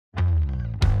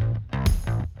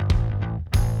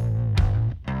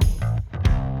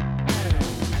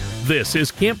This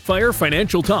is Campfire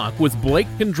Financial Talk with Blake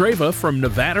Kondreva from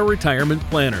Nevada Retirement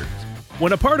Planners.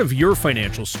 When a part of your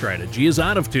financial strategy is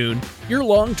out of tune, your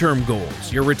long-term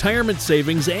goals, your retirement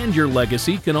savings, and your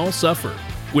legacy can all suffer.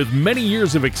 With many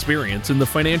years of experience in the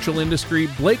financial industry,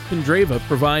 Blake Kondreva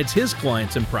provides his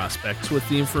clients and prospects with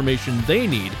the information they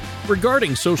need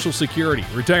regarding Social Security,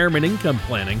 retirement income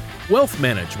planning, wealth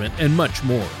management, and much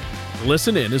more.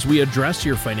 Listen in as we address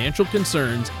your financial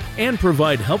concerns and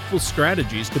provide helpful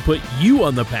strategies to put you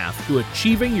on the path to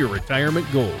achieving your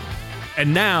retirement goals.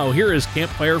 And now, here is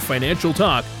Campfire Financial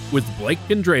Talk with Blake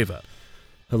Kondreva.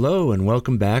 Hello, and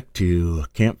welcome back to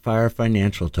Campfire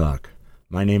Financial Talk.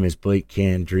 My name is Blake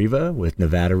Kondreva with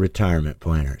Nevada Retirement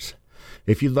Planners.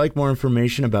 If you'd like more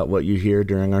information about what you hear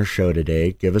during our show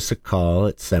today, give us a call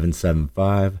at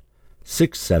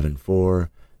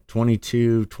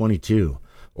 775-674-2222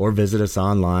 or visit us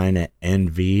online at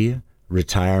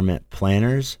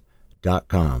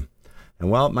nvretirementplanners.com. And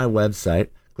while at my website,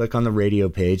 click on the radio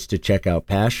page to check out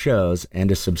past shows and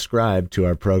to subscribe to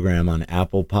our program on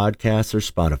Apple Podcasts or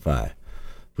Spotify.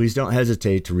 Please don't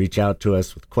hesitate to reach out to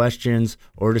us with questions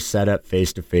or to set up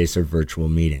face-to-face or virtual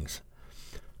meetings.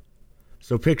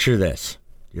 So picture this.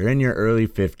 You're in your early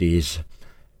 50s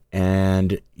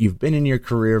and you've been in your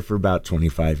career for about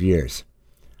 25 years.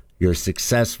 You're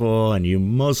successful and you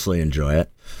mostly enjoy it,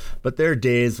 but there are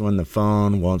days when the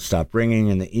phone won't stop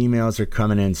ringing and the emails are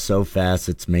coming in so fast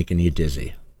it's making you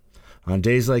dizzy. On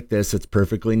days like this, it's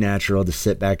perfectly natural to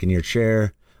sit back in your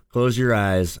chair, close your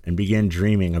eyes, and begin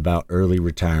dreaming about early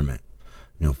retirement.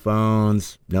 No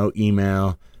phones, no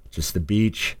email, just the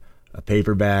beach, a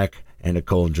paperback, and a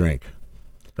cold drink.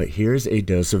 But here's a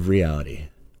dose of reality.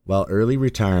 While early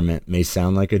retirement may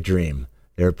sound like a dream,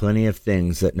 there are plenty of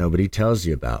things that nobody tells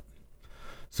you about.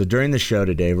 So during the show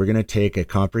today, we're going to take a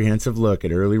comprehensive look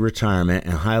at early retirement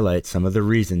and highlight some of the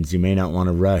reasons you may not want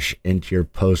to rush into your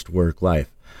post-work life,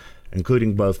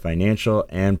 including both financial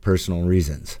and personal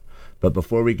reasons. But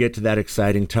before we get to that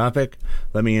exciting topic,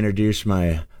 let me introduce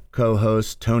my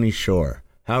co-host, Tony Shore.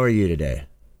 How are you today?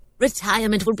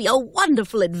 Retirement will be a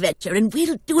wonderful adventure, and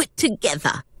we'll do it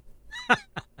together.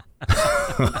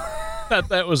 Thought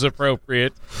that was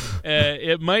appropriate.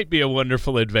 It might be a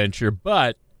wonderful adventure,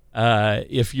 but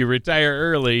if you retire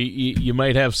early, you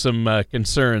might have some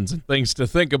concerns and things to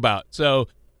think about. So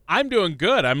I'm doing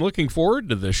good. I'm looking forward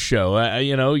to this show.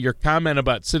 Your comment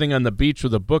about sitting on the beach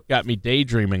with a book got me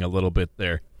daydreaming a little bit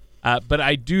there. But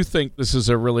I do think this is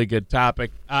a really good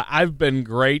topic. I've been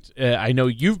great. I know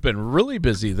you've been really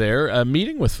busy there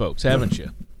meeting with folks, haven't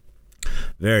you?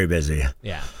 Very busy.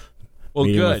 Yeah. Well,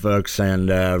 meeting good. with folks and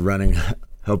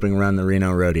helping run the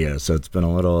Reno Rodeo. So it's been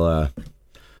a little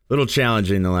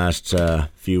challenging the last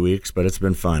few weeks, but it's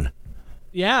been fun.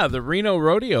 Yeah, the Reno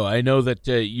Rodeo. I know that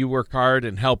you work hard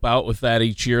and help out with that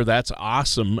each year. That's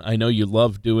awesome. I know you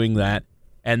love doing that,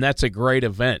 and that's a great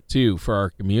event, too, for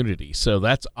our community. So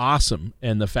that's awesome,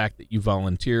 and the fact that you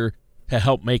volunteer to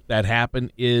help make that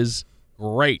happen is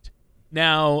great.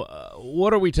 Now,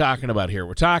 what are we talking about here?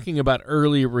 We're talking about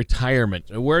early retirement.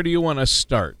 Where do you want to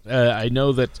start? I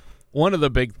know that one of the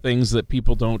big things that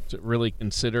people don't really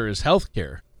consider is health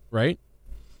care, right?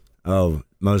 Oh,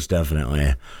 most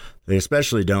definitely. They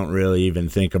especially don't really even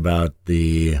think about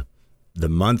the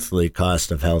monthly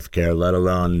cost of healthcare, let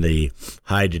alone the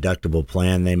high deductible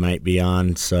plan they might be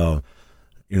on. So,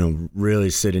 really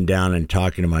sitting down and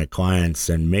talking to my clients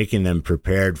and making them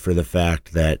prepared for the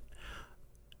fact that,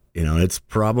 it's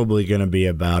probably going to be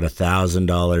about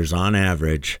 $1,000 on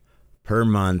average per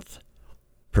month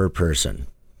per person.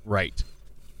 Right.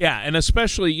 Yeah, and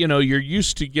especially, you're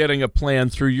used to getting a plan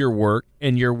through your work,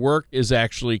 and your work is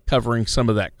actually covering some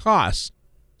of that cost.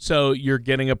 So you're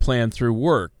getting a plan through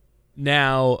work.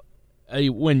 Now,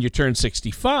 when you turn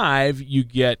 65, you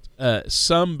get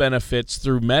some benefits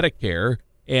through Medicare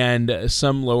and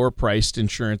some lower-priced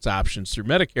insurance options through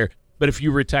Medicare. But if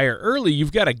you retire early,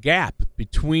 you've got a gap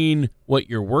between what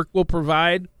your work will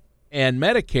provide and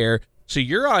Medicare. So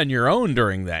you're on your own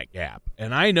during that gap.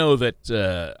 And I know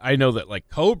that like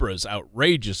Cobra is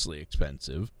outrageously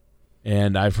expensive,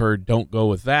 and I've heard don't go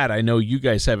with that. I know you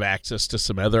guys have access to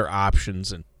some other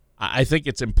options, and I think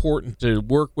it's important to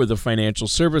work with a financial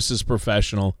services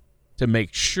professional to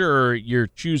make sure you're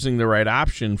choosing the right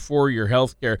option for your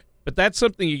health care. But that's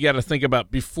something you got to think about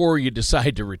before you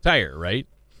decide to retire, right?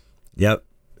 Yep.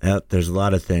 There's a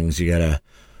lot of things you got to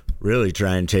really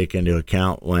try and take into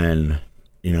account when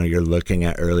you're looking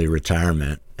at early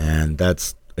retirement, and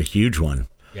that's a huge one.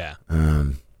 Yeah.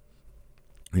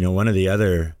 One of the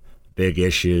other big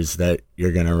issues that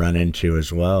you're going to run into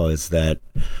as well is that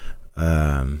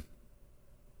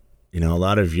a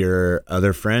lot of your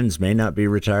other friends may not be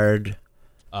retired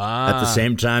at the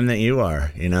same time that you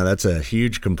are. That's a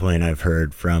huge complaint I've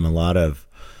heard from a lot of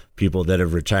people that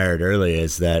have retired early,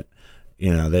 is that,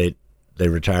 they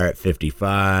retire at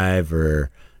 55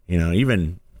 or,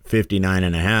 even 59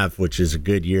 and a half, which is a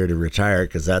good year to retire,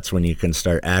 because that's when you can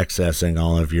start accessing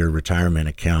all of your retirement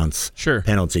accounts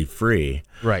penalty free.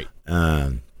 Right.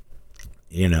 They're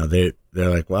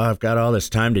like, well, I've got all this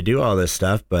time to do all this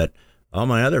stuff, but all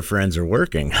my other friends are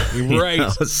working.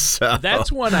 Right. So.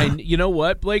 That's one you know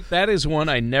what, Blake? That is one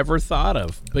I never thought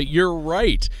of. But you're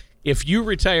right. If you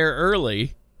retire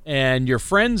early and your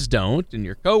friends don't and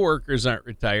your coworkers aren't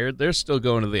retired, they're still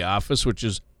going to the office, which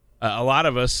is a lot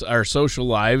of us, our social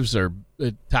lives are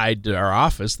tied to our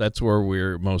office. That's where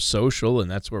we're most social,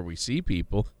 and that's where we see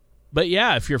people. But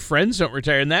yeah, if your friends don't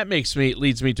retire, and that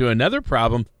leads me to another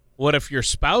problem. What if your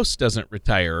spouse doesn't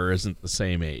retire or isn't the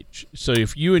same age? So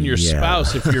if you and your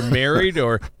spouse, if you're married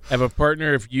or have a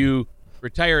partner, if you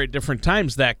retire at different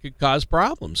times, that could cause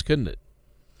problems, couldn't it?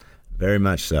 Very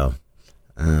much so.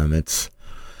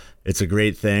 It's a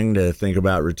great thing to think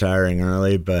about retiring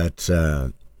early, but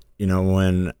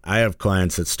when I have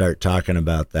clients that start talking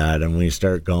about that, and we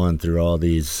start going through all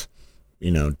these,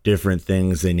 different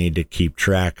things they need to keep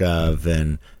track of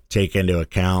and take into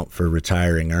account for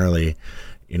retiring early,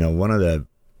 one of the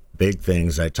big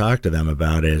things I talk to them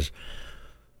about is,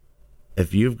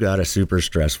 if you've got a super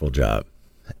stressful job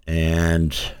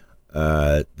and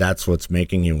that's what's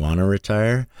making you want to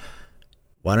retire,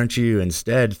 why don't you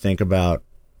instead think about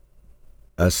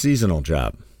a seasonal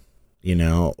job,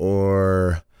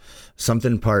 or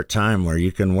something part-time where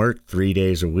you can work 3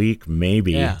 days a week,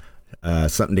 maybe.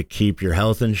 Something to keep your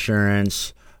health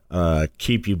insurance,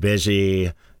 keep you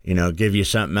busy, give you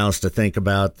something else to think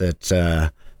about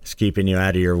that is keeping you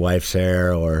out of your wife's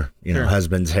hair or,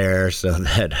 husband's hair, so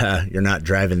that you're not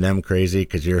driving them crazy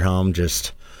because you're home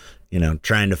just,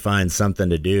 trying to find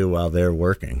something to do while they're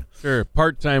working. Sure,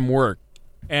 part-time work.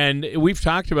 And we've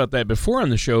talked about that before on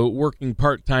the show, working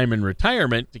part-time in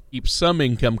retirement to keep some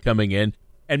income coming in.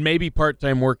 And maybe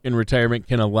part-time work in retirement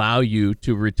can allow you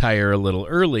to retire a little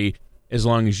early as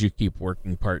long as you keep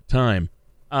working part-time.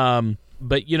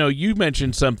 But, you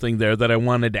mentioned something there that I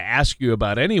wanted to ask you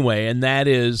about anyway, and that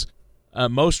is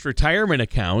most retirement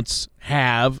accounts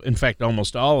have, in fact,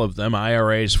 almost all of them,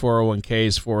 IRAs,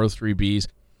 401ks, 403bs,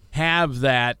 have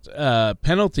that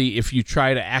penalty if you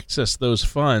try to access those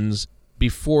funds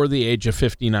before the age of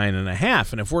 59 and a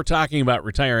half. And if we're talking about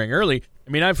retiring early,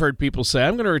 I've heard people say,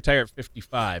 I'm going to retire at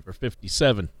 55 or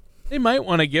 57. They might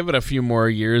want to give it a few more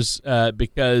years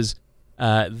because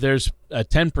there's a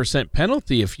 10%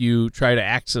 penalty if you try to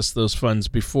access those funds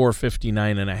before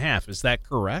 59 and a half. Is that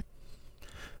correct?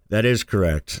 That is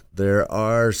correct. There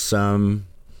are some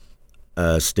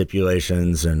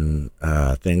stipulations and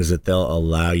things that they'll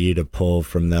allow you to pull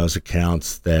from those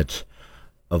accounts that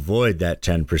avoid that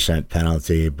 10%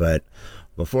 penalty. But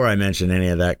before I mention any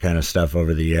of that kind of stuff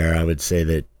over the air, I would say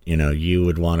that, you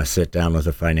would want to sit down with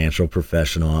a financial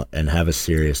professional and have a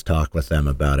serious talk with them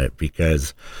about it,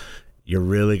 because you're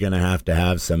really going to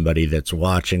have somebody that's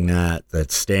watching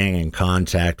that's staying in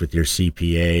contact with your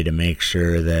CPA to make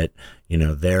sure that,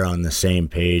 they're on the same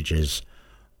page as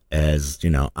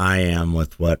I am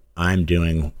with what I'm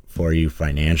doing for you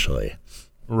financially.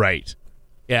 Right.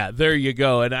 Yeah, there you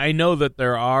go. And I know that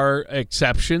there are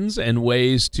exceptions and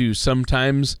ways to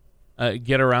sometimes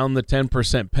get around the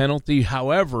 10% penalty.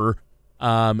 However,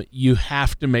 you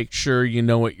have to make sure you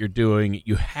know what you're doing.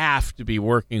 You have to be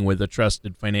working with a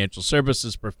trusted financial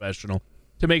services professional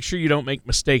to make sure you don't make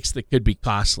mistakes that could be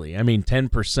costly.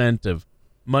 10% of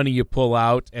money you pull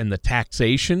out and the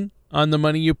taxation on the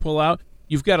money you pull out,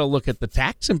 you've got to look at the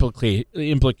tax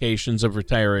implications of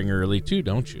retiring early too,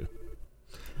 don't you?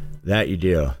 That you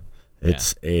do.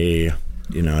 It's a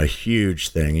huge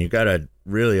thing. You got to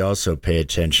really also pay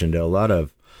attention to a lot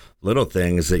of little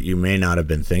things that you may not have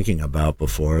been thinking about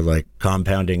before, like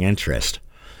compounding interest.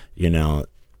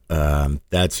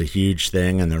 That's a huge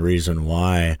thing. And the reason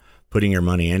why putting your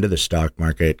money into the stock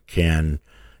market can,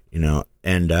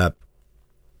 end up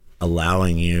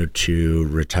allowing you to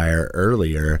retire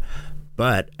earlier.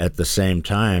 But at the same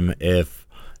time, if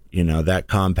that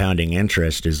compounding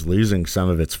interest is losing some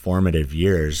of its formative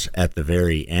years at the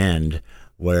very end,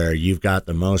 where you've got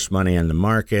the most money in the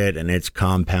market and it's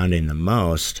compounding the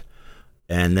most,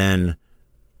 and then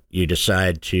you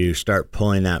decide to start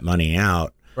pulling that money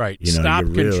out. Right. Stop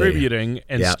contributing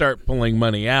and start pulling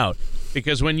money out.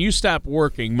 Because when you stop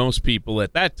working, most people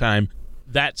at that time,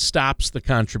 that stops the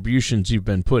contributions you've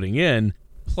been putting in,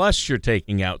 plus you're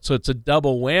taking out. So it's a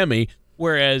double whammy.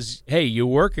 Whereas, hey, you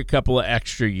work a couple of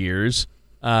extra years,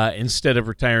 instead of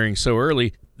retiring so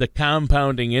early, the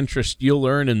compounding interest you'll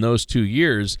earn in those 2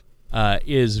 years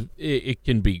it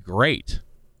can be great.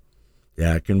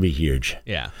 Yeah, it can be huge.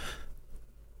 Yeah.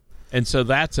 And so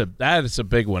that is a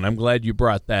big one. I'm glad you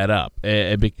brought that up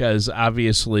because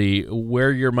obviously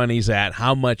where your money's at,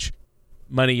 how much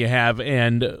money you have,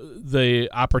 and the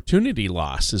opportunity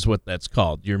loss is what that's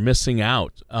called. You're missing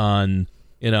out on,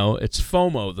 it's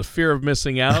FOMO, the fear of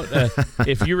missing out.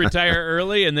 If you retire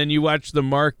early and then you watch the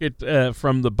market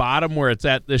from the bottom where it's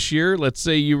at this year, let's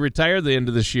say you retire the end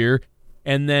of this year,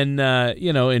 and then,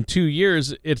 in 2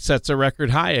 years, it sets a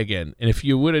record high again. And if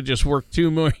you would have just worked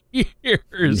 2 more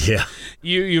years,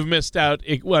 you've missed out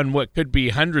on what could be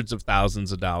hundreds of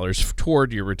thousands of dollars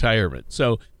toward your retirement.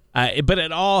 So, but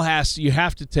it all you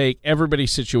have to take,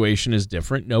 everybody's situation is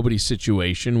different. Nobody's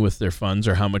situation with their funds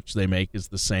or how much they make is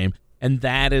the same. And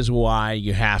that is why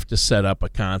you have to set up a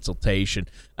consultation.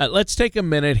 Let's take a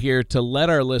minute here to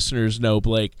let our listeners know,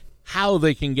 Blake, how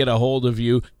they can get a hold of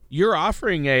you. You're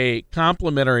offering a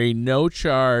complimentary, no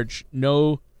charge,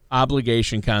 no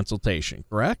obligation consultation,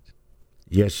 correct?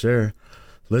 Yes, sir.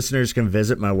 Listeners can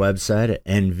visit my website at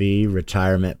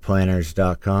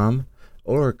nvretirementplanners.com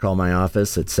or call my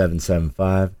office at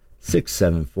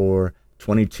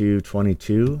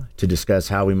 775-674-2222 to discuss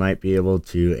how we might be able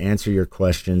to answer your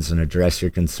questions and address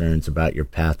your concerns about your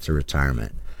path to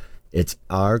retirement. It's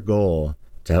our goal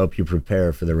to help you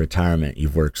prepare for the retirement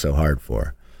you've worked so hard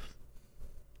for.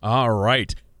 All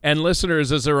right. And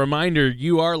listeners, as a reminder,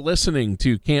 you are listening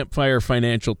to Campfire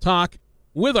Financial Talk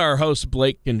with our host,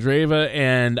 Blake Condreva,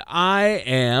 and I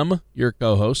am your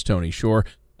co-host, Tony Shore.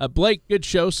 Blake, good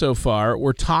show so far.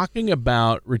 We're talking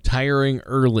about retiring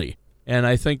early, and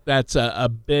I think that's a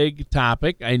big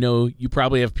topic. I know you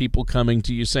probably have people coming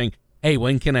to you saying, hey,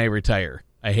 when can I retire?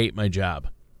 I hate my job.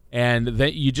 And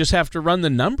that you just have to run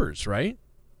the numbers, right?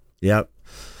 Yep.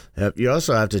 You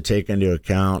also have to take into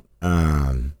account,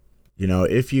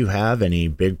 if you have any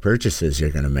big purchases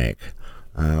you're going to make.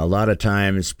 A lot of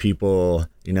times people,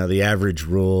 the average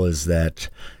rule is that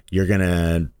you're going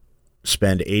to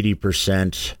spend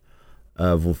 80%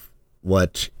 of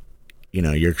what,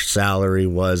 your salary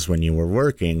was when you were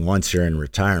working once you're in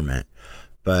retirement.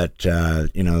 But,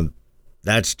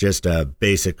 that's just a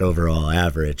basic overall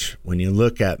average. When you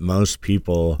look at most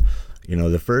people,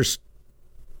 the first,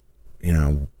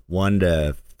 1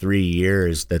 to 3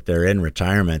 years that they're in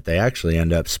retirement, they actually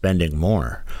end up spending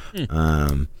more.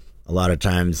 A lot of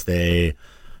times they,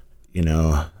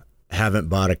 haven't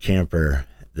bought a camper,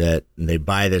 that they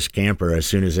buy this camper as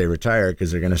soon as they retire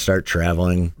because they're going to start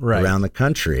traveling around the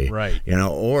country,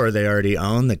 or they already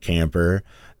own the camper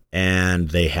and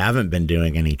they haven't been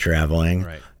doing any traveling.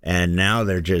 And now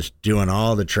they're just doing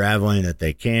all the traveling that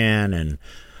they can. And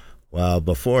well,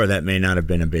 before that may not have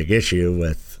been a big issue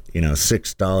with,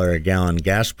 $6 a gallon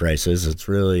gas prices. It's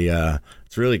really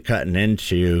cutting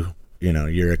into,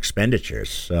 your expenditures.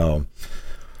 So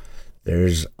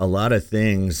there's a lot of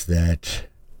things that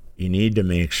you need to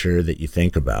make sure that you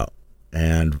think about.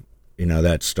 And,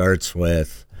 that starts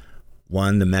with,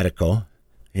 one, the medical,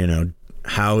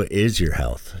 how is your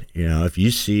health?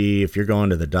 If you're going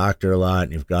to the doctor a lot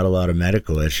and you've got a lot of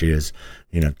medical issues,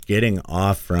 getting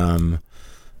off from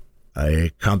a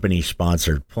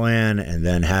company-sponsored plan and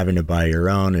then having to buy your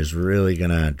own is really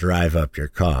going to drive up your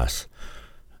costs.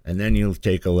 And then you'll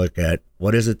take a look at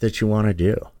what is it that you want to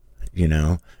do?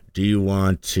 Do you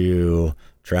want to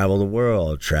travel the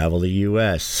world, travel the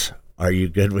U.S.? Are you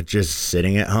good with just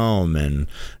sitting at home and,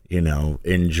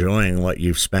 enjoying what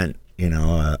you've spent,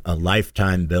 a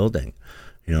lifetime building?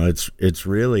 It's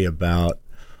really about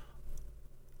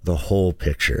the whole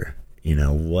picture,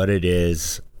 what it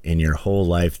is in your whole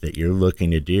life that you're looking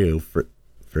to do for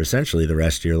essentially the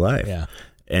rest of your life. Yeah.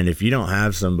 And if you don't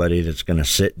have somebody that's going to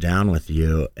sit down with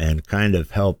you and kind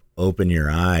of help open your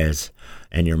eyes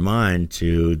and your mind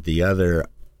to the other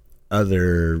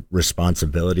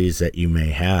responsibilities that you may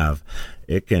have,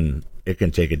 it can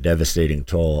take a devastating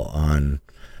toll on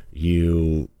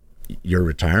your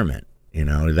retirement.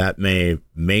 That may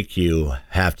make you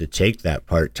have to take that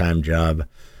part-time job,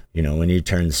 when you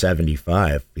turn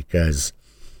 75, because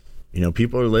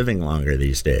people are living longer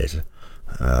these days.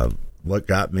 What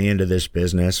got me into this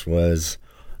business was,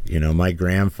 my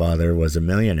grandfather was a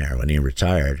millionaire when he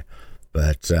retired,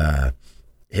 but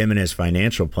him and his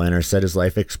financial planner set his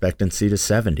life expectancy to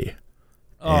 70.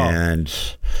 Oh. And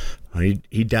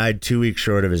he died 2 weeks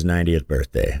short of his 90th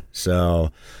birthday.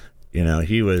 So,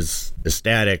 he was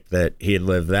ecstatic that he had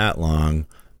lived that long,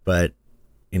 but,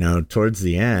 towards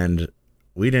the end,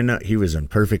 we didn't know he was in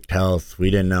perfect health. We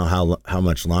didn't know how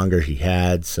much longer he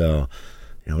had. So,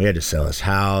 we had to sell his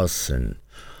house and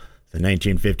the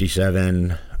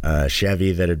 1957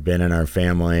 Chevy that had been in our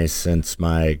family since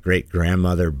my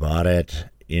great-grandmother bought it.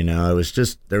 You know, it was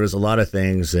just, there was a lot of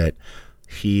things that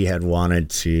he had wanted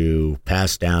to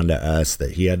pass down to us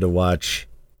that he had to watch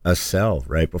us sell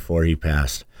right before he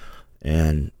passed.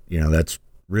 And, you know, that's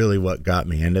really what got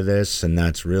me into this, and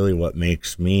that's really what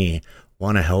makes me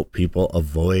want to help people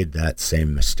avoid that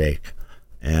same mistake.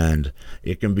 And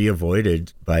it can be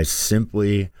avoided by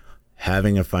simply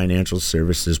having a financial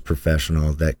services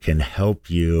professional that can help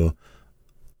you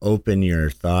open your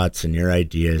thoughts and your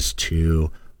ideas to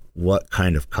what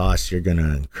kind of costs you're going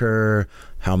to incur,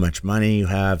 how much money you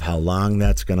have, how long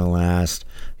that's going to last.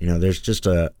 You know, there's just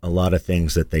a lot of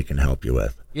things that they can help you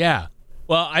with. Yeah.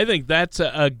 Well, I think that's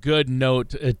a good note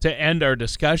to end our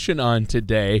discussion on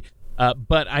today.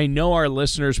 But I know our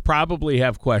listeners probably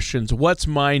have questions. What's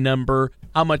my number?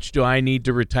 How much do I need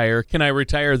to retire? Can I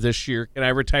retire this year? Can I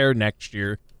retire next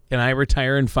year? Can I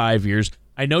retire in 5 years?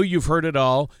 I know you've heard it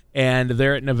all, and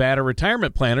there at Nevada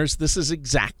Retirement Planners, this is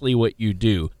exactly what you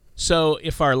do. So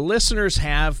if our listeners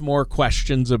have more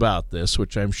questions about this,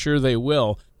 which I'm sure they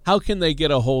will, how can they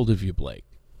get a hold of you, Blake?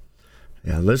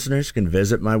 Yeah, listeners can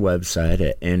visit my website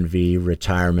at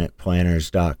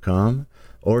nvretirementplanners.com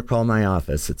or call my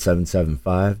office at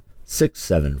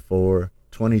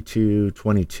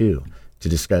 775-674-2222 to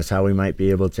discuss how we might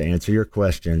be able to answer your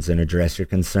questions and address your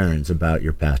concerns about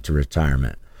your path to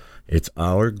retirement. It's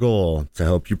our goal to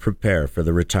help you prepare for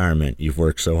the retirement you've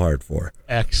worked so hard for.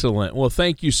 Excellent. Well,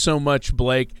 thank you so much,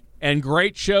 Blake, and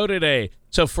great show today.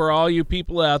 So for all you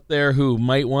people out there who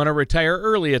might want to retire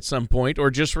early at some point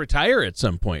or just retire at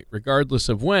some point, regardless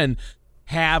of when,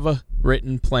 have a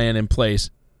written plan in place.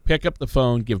 Pick up the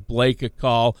phone, give Blake a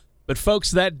call. But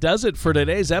folks, that does it for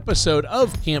today's episode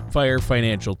of Campfire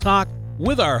Financial Talk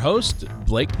with our host,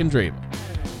 Blake Kondreva.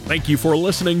 Thank you for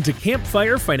listening to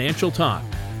Campfire Financial Talk.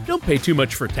 Don't pay too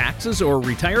much for taxes or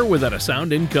retire without a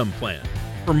sound income plan.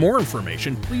 For more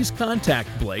information, please contact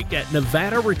Blake at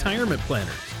Nevada Retirement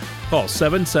Planners. Call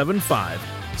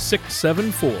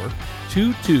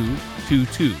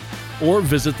 775-674-2222 or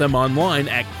visit them online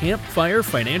at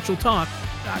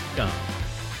campfirefinancialtalk.com.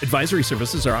 Advisory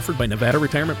services are offered by Nevada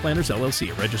Retirement Planners,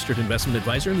 LLC, a registered investment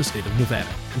advisor in the state of Nevada.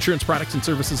 Insurance products and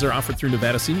services are offered through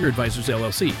Nevada Senior Advisors,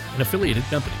 LLC, an affiliated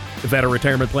company. Nevada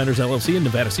Retirement Planners, LLC, and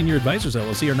Nevada Senior Advisors,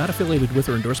 LLC are not affiliated with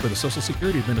or endorsed by the Social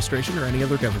Security Administration or any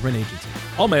other government agency.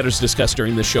 All matters discussed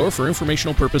during this show are for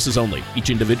informational purposes only.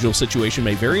 Each individual situation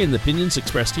may vary, and the opinions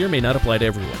expressed here may not apply to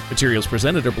everyone. Materials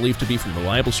presented are believed to be from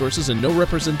reliable sources, and no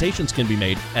representations can be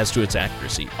made as to its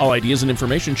accuracy. All ideas and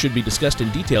information should be discussed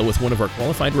in detail with one of our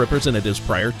qualified representatives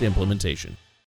prior to implementation.